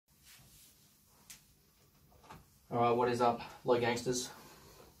Alright, what is up, low gangsters?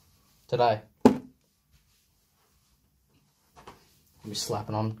 Today, I'll be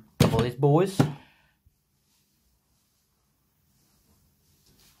slapping on a couple of these boys.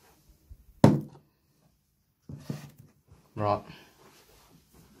 Right.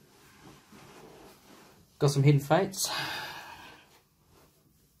 Got some hidden fates.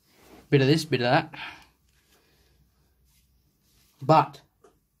 Bit of this, bit of that. But,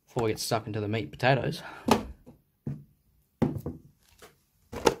 before we get stuck into the meat and potatoes,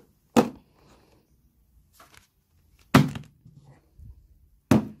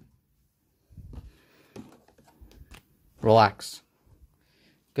 relax.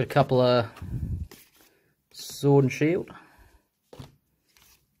 Got a couple of sword and shield.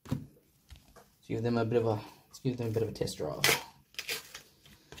 Let's give them a bit of a test drive.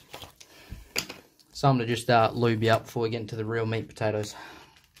 Something to just lube you up before we get into the real meat potatoes.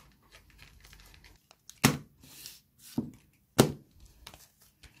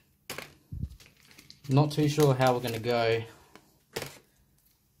 Not too sure how we're going to go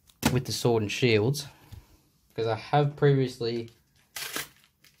with the sword and shields, because I have previously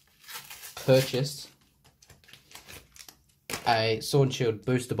purchased a sword and shield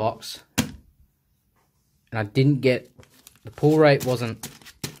booster box, and I didn't get, the pull rate wasn't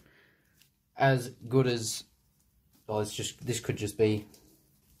as good as, well, this could just be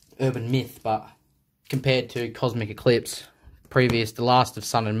urban myth, but compared to Cosmic Eclipse, the last of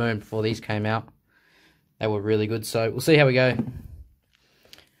Sun and Moon before these came out, they were really good. So we'll see how we go.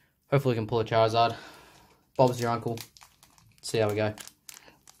 Hopefully we can pull a Charizard. Bob's your uncle. See how we go.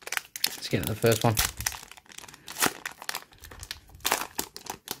 Let's get into the first one.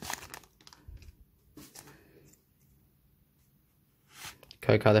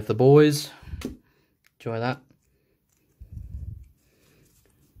 Code card there for the boys. Enjoy that.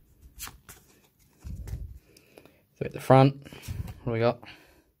 So at the front, what do we got?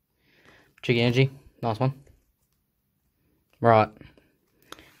 Cheeky Energy. Nice one. Right.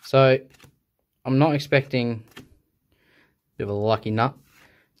 So, I'm not expecting a bit of a lucky nut.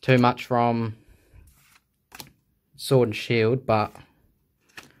 Too much from Sword and Shield, but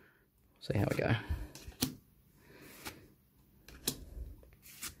see how we go.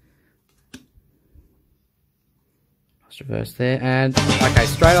 Let's reverse there, and okay,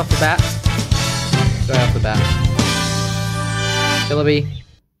 straight off the bat. Celebi.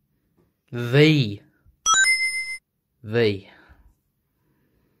 V.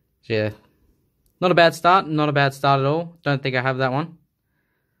 Yeah. Not a bad start. Not a bad start at all. Don't think I have that one.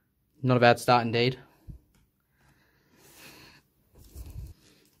 Not a bad start indeed.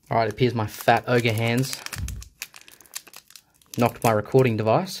 Alright, it appears my fat ogre hands knocked my recording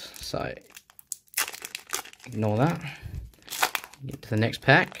device, so ignore that. Get to the next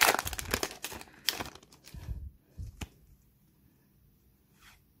pack.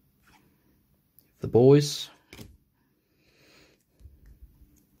 The boys.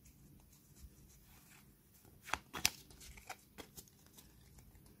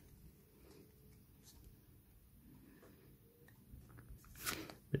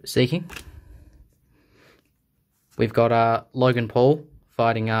 Bit of seeking. We've got Logan Paul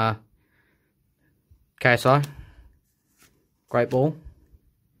fighting KSI. Great ball.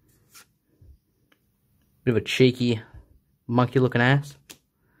 Bit of a cheeky monkey looking ass.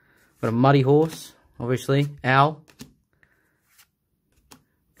 Got a Muddy Horse, obviously. Owl.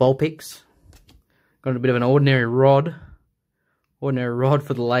 Vulpix. Got a bit of an Ordinary Rod. Ordinary Rod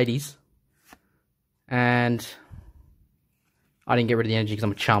for the ladies. And I didn't get rid of the energy because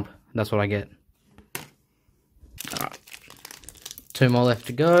I'm a chump. That's what I get. Alright. 2 more left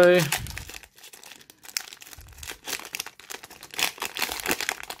to go.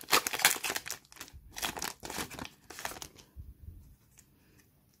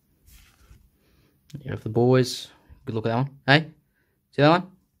 Yeah, for the boys. Good look at that one. Hey? See that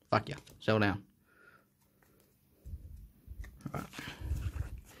one? Fuck yeah. Settle down. Alright.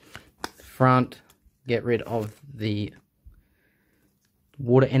 Front. Get rid of the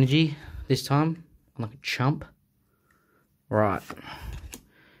water energy this time. I'm like a chump. Right.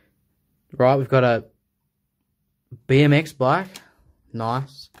 Right, we've got a BMX bike.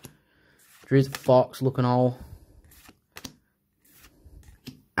 Nice. Driz Fox looking all.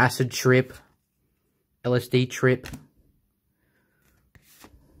 Acid Trip. LSD Trip.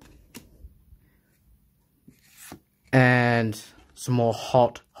 And some more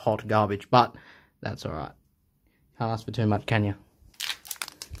hot garbage. But that's alright. Can't ask for too much, can you?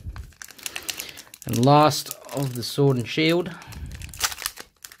 And last of the Sword and Shield.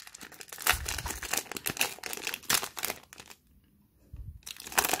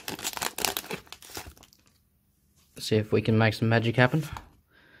 See if we can make some magic happen.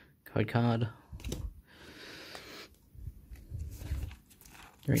 Code card.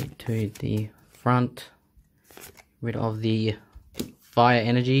 3 to the front. Rid of the fire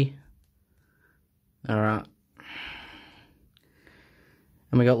energy. Alright.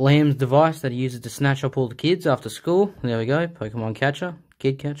 And we got Liam's device that he uses to snatch up all the kids after school. There we go. Pokemon catcher.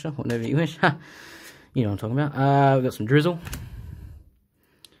 Kid catcher. Whatever you wish. You know what I'm talking about. We got some Drizzle.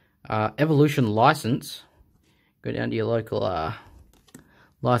 Evolution license. Go down to your local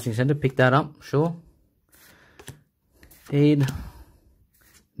licensing center. Pick that up. Sure. Feed.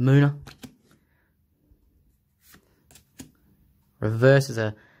 Moona. Reverse is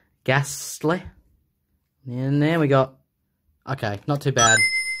a Ghastly. And then we got... Okay, not too bad.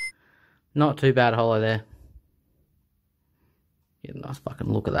 Not too bad holo there. Get a nice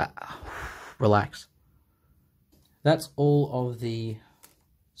fucking look at that. Relax. That's all of the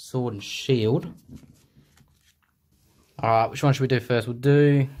sword and shield. Alright, which one should we do first? We'll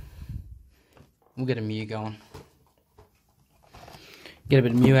get a Mew going. Get a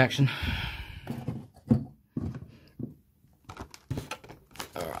bit of Mew action.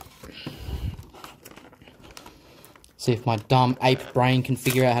 Alright. See if my dumb ape brain can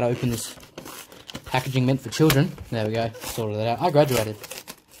figure out how to open this packaging meant for children. There we go. Sorted that out. I graduated.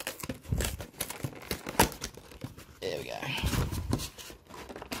 There we go.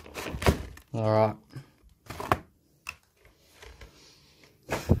 Alright.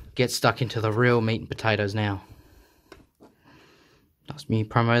 Get stuck into the real meat and potatoes now. Nice Mew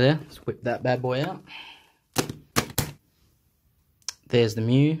promo there. Let's whip that bad boy out. There's the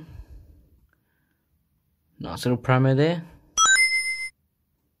Mew. Nice little promo there.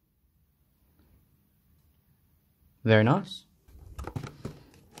 Very nice.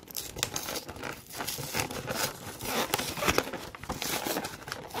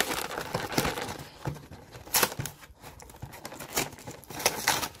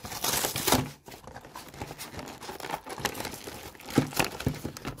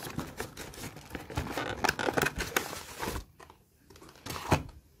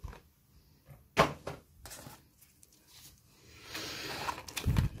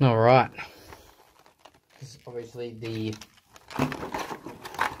 All right. This is obviously the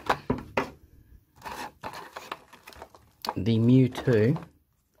Mewtwo.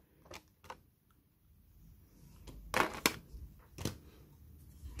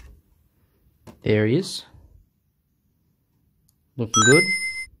 There he is. Looking good.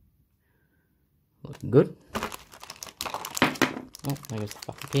 Looking good. Oh, there goes the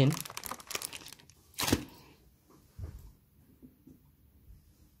fucking pin.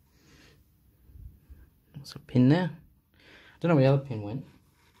 There's a pin there. Don't know where the other pin went.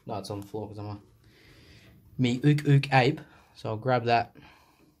 No, it's on the floor because I'm me ook ape. So I'll grab that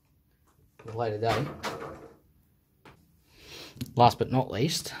for a later day. Last but not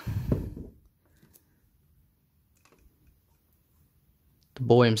least, the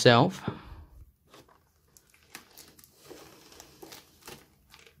boy himself.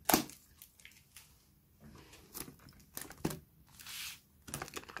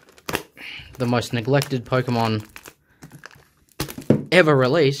 The most neglected Pokemon ever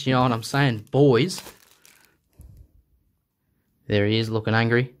released, you know what I'm saying, boys. There he is, looking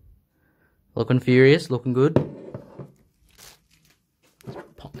angry, looking furious, looking good. Let's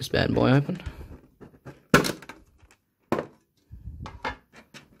pop this bad boy open.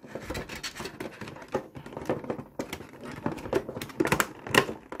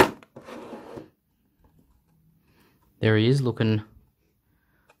 There he is, looking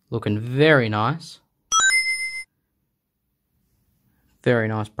very nice. Very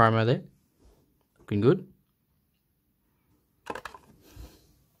nice promo there. Looking good.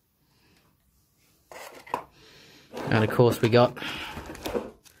 And of course we got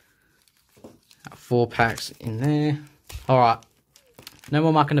our 4 packs in there. Alright. No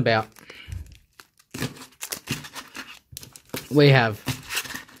more mucking about. We have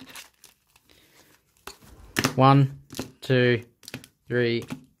 1, 2, 3,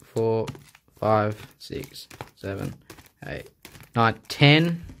 4, 5, 6, 7, 8, 9,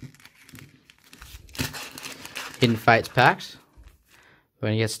 10 Hidden Fates packs we're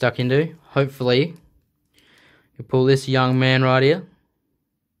going to get stuck into. Hopefully, you pull this young man right here.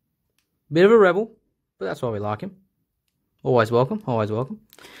 Bit of a rebel, but that's why we like him. Always welcome, always welcome.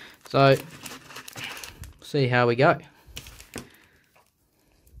 So, see how we go.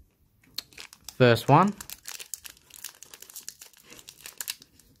 First one.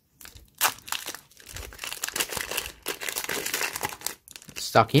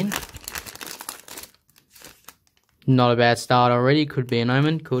 Stuck in. Not a bad start already. Could be an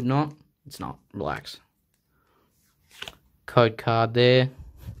omen, could not. It's not. Relax. Code card there.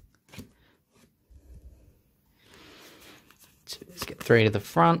 So let's get 3 to the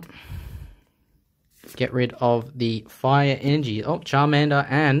front. Get rid of the fire energy. Oh, Charmander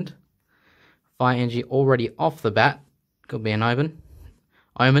and fire energy already off the bat. Could be an omen.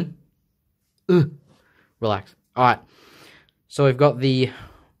 Relax. Alright. So we've got the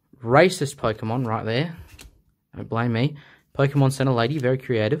racist Pokemon right there. Don't blame me. Pokemon Center Lady, very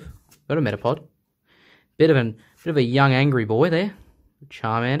creative. Got a Metapod. Bit of a young angry boy there.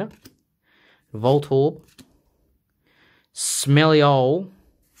 Charmander. Voltorb. Smelliole.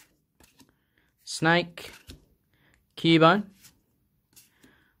 Snake. Cubone.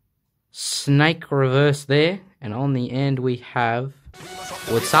 Snake reverse there. And on the end we have...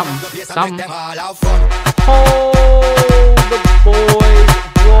 Oh, it's something. Oh, the boys.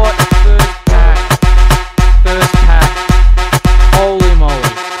 What first pack. First pack. Holy moly.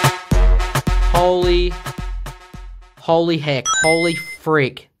 Holy heck. Holy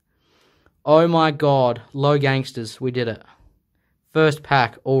frick. Oh my god. Low gangsters. We did it. First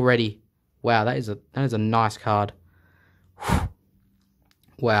pack already. Wow, that is a nice card.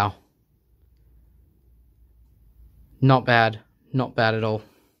 Wow. Not bad. Not bad at all.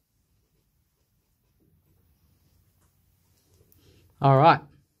 Alright.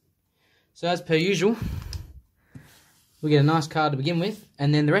 So as per usual, we get a nice card to begin with,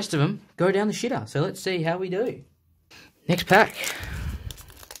 and then the rest of them go down the shitter. So let's see how we do. Next pack.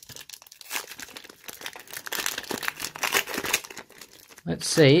 Let's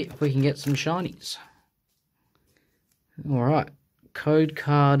see if we can get some shinies. Alright. Code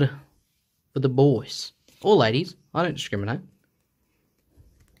card for the boys. Or ladies. I don't discriminate.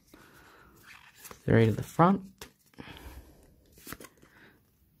 3 to the front.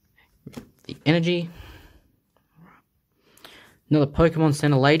 The energy. Another Pokemon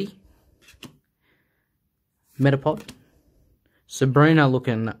Center Lady. Metapod. Sabrina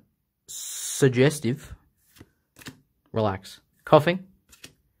looking suggestive. Relax. Coughing.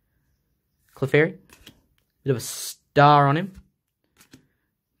 Clefairy. Bit of a star on him.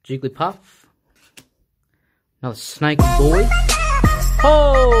 Jigglypuff. Another Snake Boy.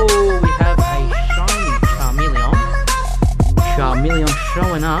 Oh, we have a shiny Charmeleon. Charmeleon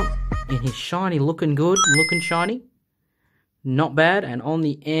showing up in his shiny, looking good, looking shiny. Not bad. And on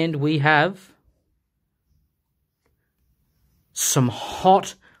the end we have some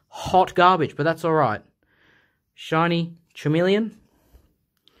hot garbage, but that's alright. Shiny Charmeleon.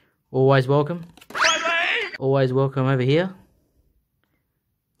 Always welcome. Always welcome over here.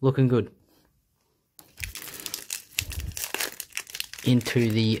 Looking good. Into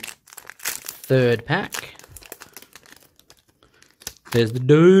the third pack. There's the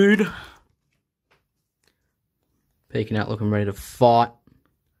dude. Peeking out, looking ready to fight.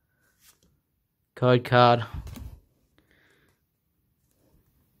 Code card.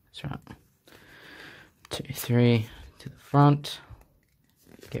 That's right. 2, 3 to the front.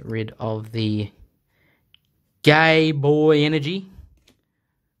 Get rid of the gay boy energy.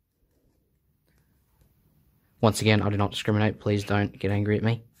 Once again, I do not discriminate. Please don't get angry at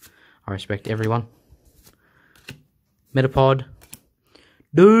me. I respect everyone. Metapod.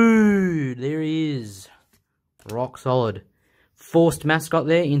 Dude, there he is. Rock solid. Forced mascot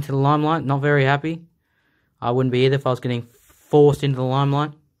there into the limelight. Not very happy. I wouldn't be either if I was getting forced into the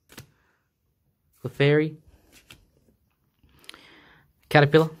limelight. Clefairy.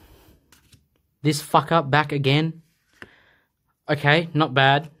 Caterpillar. This fuck up back again. Okay, not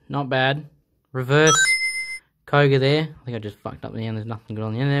bad. Not bad. Reverse. Koga there. I think I just fucked up the end. There's nothing good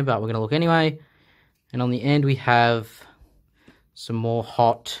on the end there, but we're going to look anyway. And on the end we have some more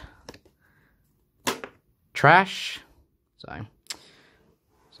hot trash. So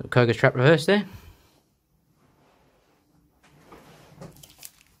Koga's trap reverse there.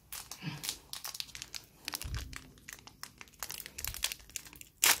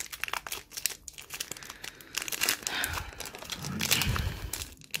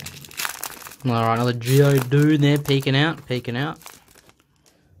 Alright, another Geodude there, peeking out.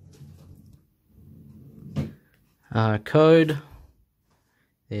 Code.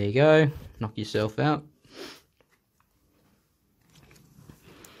 There you go. Knock yourself out.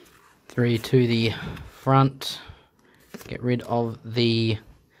 3 to the front. Get rid of the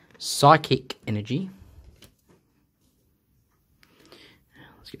psychic energy.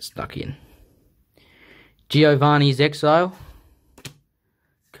 Let's get stuck in. Giovanni's Exile.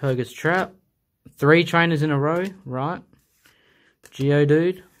 Koga's Trap. 3 trainers in a row, right?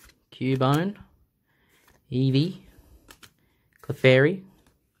 Geodude, Cubone, Eevee, Clefairy,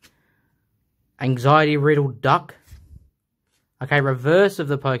 Anxiety Riddled Duck. Okay, reverse of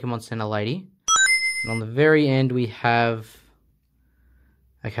the Pokemon Center Lady. And on the very end, we have,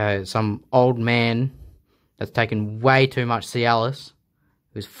 okay, some old man that's taken way too much Cialis,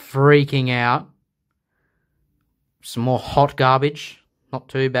 who's freaking out. Some more hot garbage. Not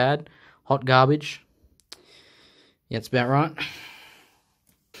too bad. Hot garbage. Yeah, it's about right.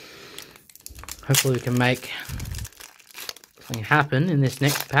 Hopefully we can make something happen in this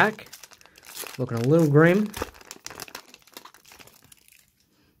next pack. Looking a little grim.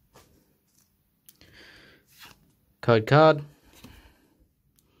 Code card.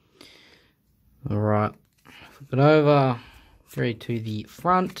 Alright. Flip it over. 3 to the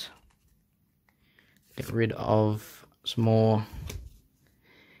front. Get rid of some more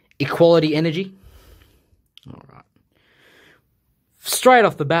equality energy. Alright. Straight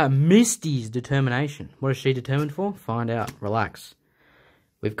off the bat, Misty's determination. What is she determined for? Find out. Relax.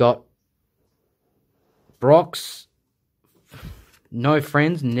 We've got Brock's no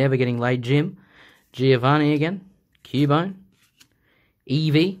friends, never getting laid Jim. Giovanni again. Cubone.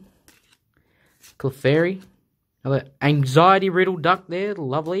 Evie. Clefairy. Another anxiety-riddled duck there.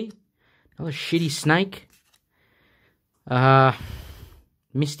 Lovely. Another shitty snake.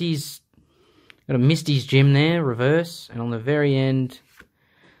 Misty's... Got a Misty's gym there, reverse. And on the very end,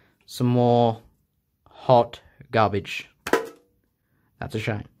 some more hot garbage. That's a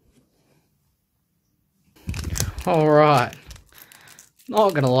shame. Alright.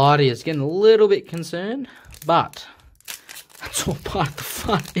 Not gonna lie to you, it's getting a little bit concerned. But, that's all part of the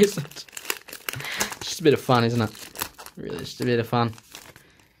fun, isn't it? It's just a bit of fun, isn't it? Really, just a bit of fun.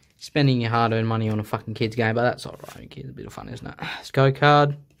 Spending your hard-earned money on a fucking kids game, but that's alright. It's a bit of fun, isn't it? Let's go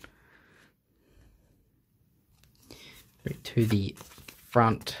card. To the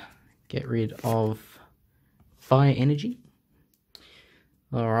front. Get rid of fire energy.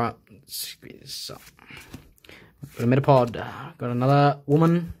 Alright, let's screw this up. Got a Metapod. Got another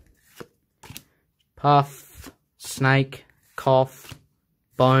woman. Puff. Snake. Cough.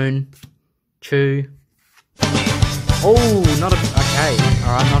 Bone. Chew. Oh, not a... Okay.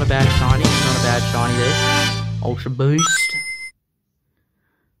 Alright, not a bad shiny. Not a bad shiny there. Ultra Boost.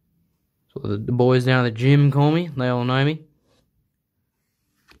 So the boys down at the gym call me. They all know me.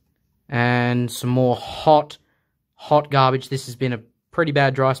 And some more hot garbage. This has been a pretty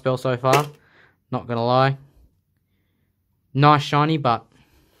bad dry spell so far. Not gonna lie. Nice shiny, but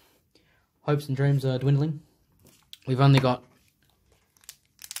hopes and dreams are dwindling. We've only got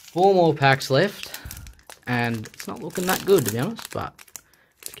 4 more packs left. And it's not looking that good, to be honest. But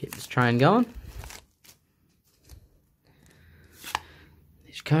let's keep this train going.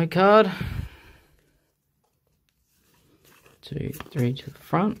 This code card. 2, 3 to the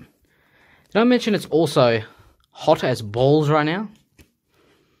front. Did I mention it's also hot as balls right now?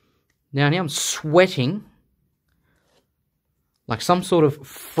 Down here I'm sweating like some sort of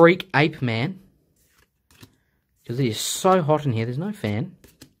freak ape man. Because it is so hot in here, there's no fan.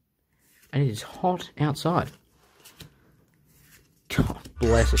 And it is hot outside. God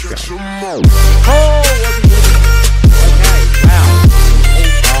bless Australia. Oh, okay, wow.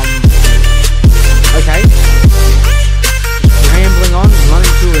 Okay. Rambling on,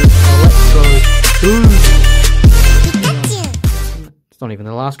 running to an electro. It's not even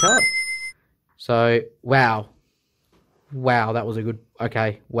the last card. So, wow. Wow, that was a good...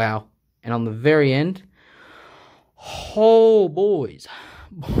 Okay, wow. And on the very end... Oh, boys.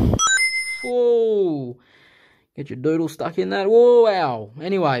 Whoa. Get your doodle stuck in that. Whoa, wow.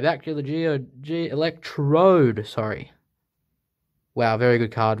 Anyway, back to the Electrode. Sorry. Wow, very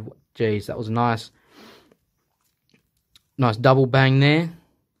good card. Jeez, that was nice. Nice double bang there.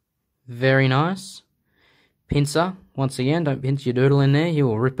 Very nice. Pincer. Once again, don't pinch your doodle in there. You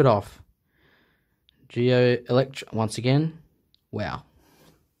will rip it off. Once again. Wow.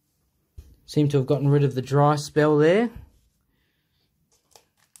 Seem to have gotten rid of the dry spell there.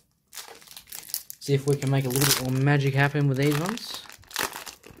 See if we can make a little bit more magic happen with these ones.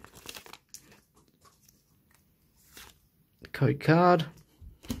 Code card.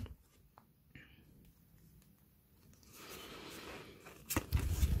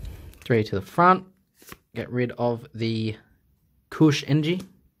 Three to the front. Get rid of the Kush energy.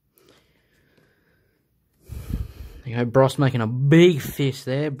 There you go, Bros making a big fist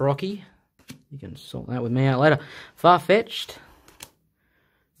there, Brocky. You can sort that with me out later. Far-fetched.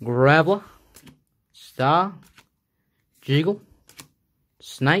 Graveler. Star. Jiggle.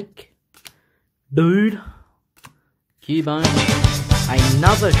 Snake. Dude. Cubone.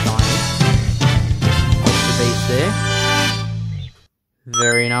 Another shiny. Ultra Beast there.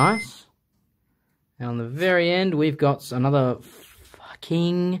 Very nice. And on the very end, we've got another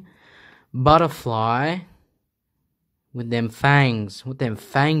fucking butterfly with them fangs. What them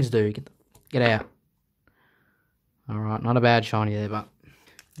fangs do? Get out. Alright, not a bad shiny there, but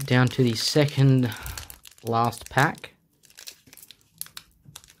down to the second last pack.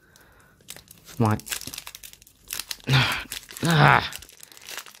 My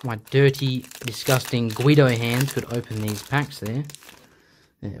my dirty, disgusting Guido hands could open these packs there.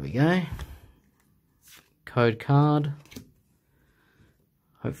 There we go. Code card.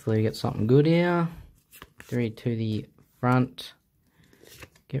 Hopefully we get something good here. 3 to the front.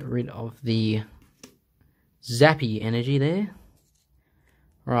 Get rid of the zappy energy there.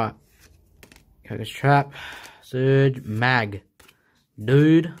 Right. Coco's Trap. Surge. Mag.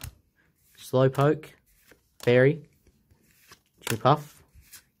 Dude. Slowpoke. Fairy. Puff.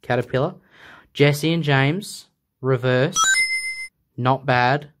 Caterpillar. Jesse and James. Reverse. Not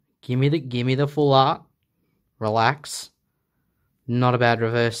bad. Gimme the full art. Relax. Not a bad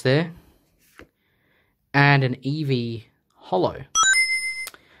reverse there. And an Eevee holo.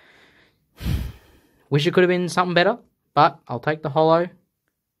 Wish it could have been something better, but I'll take the holo.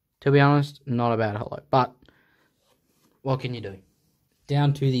 To be honest, not a bad holo. But what can you do?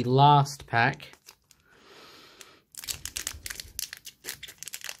 Down to the last pack.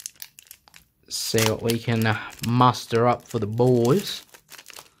 See what we can muster up for the boys.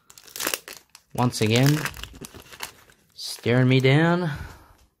 Once again, staring me down.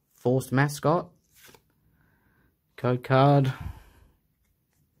 Forced mascot. Code card.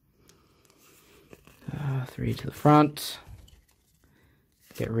 3 to the front.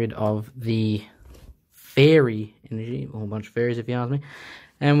 Get rid of the fairy energy. A whole bunch of fairies if you ask me.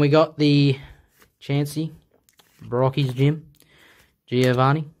 And we got the Chansey, Brocky's Gym,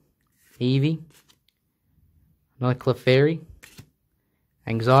 Giovanni, Eevee, another Clefairy,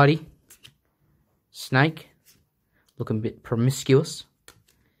 Anxiety, Snake, looking a bit promiscuous,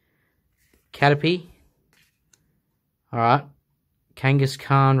 Caterpie, alright,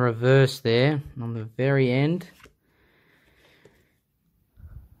 Kangaskhan reverse there on the very end,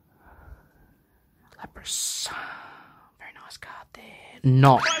 Lapras, very nice card there,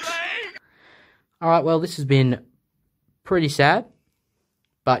 not. Alright, well this has been pretty sad,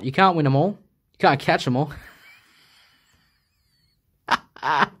 but you can't win them all, you can't catch them all.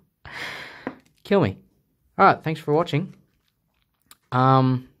 Kill me. Alright, thanks for watching.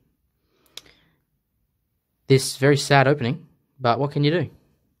 This very sad opening, but what can you do?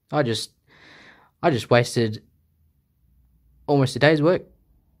 I just wasted almost a day's work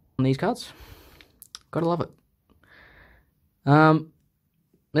on these cards. Gotta love it.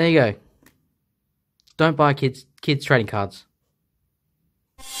 There you go. Don't buy kids trading cards.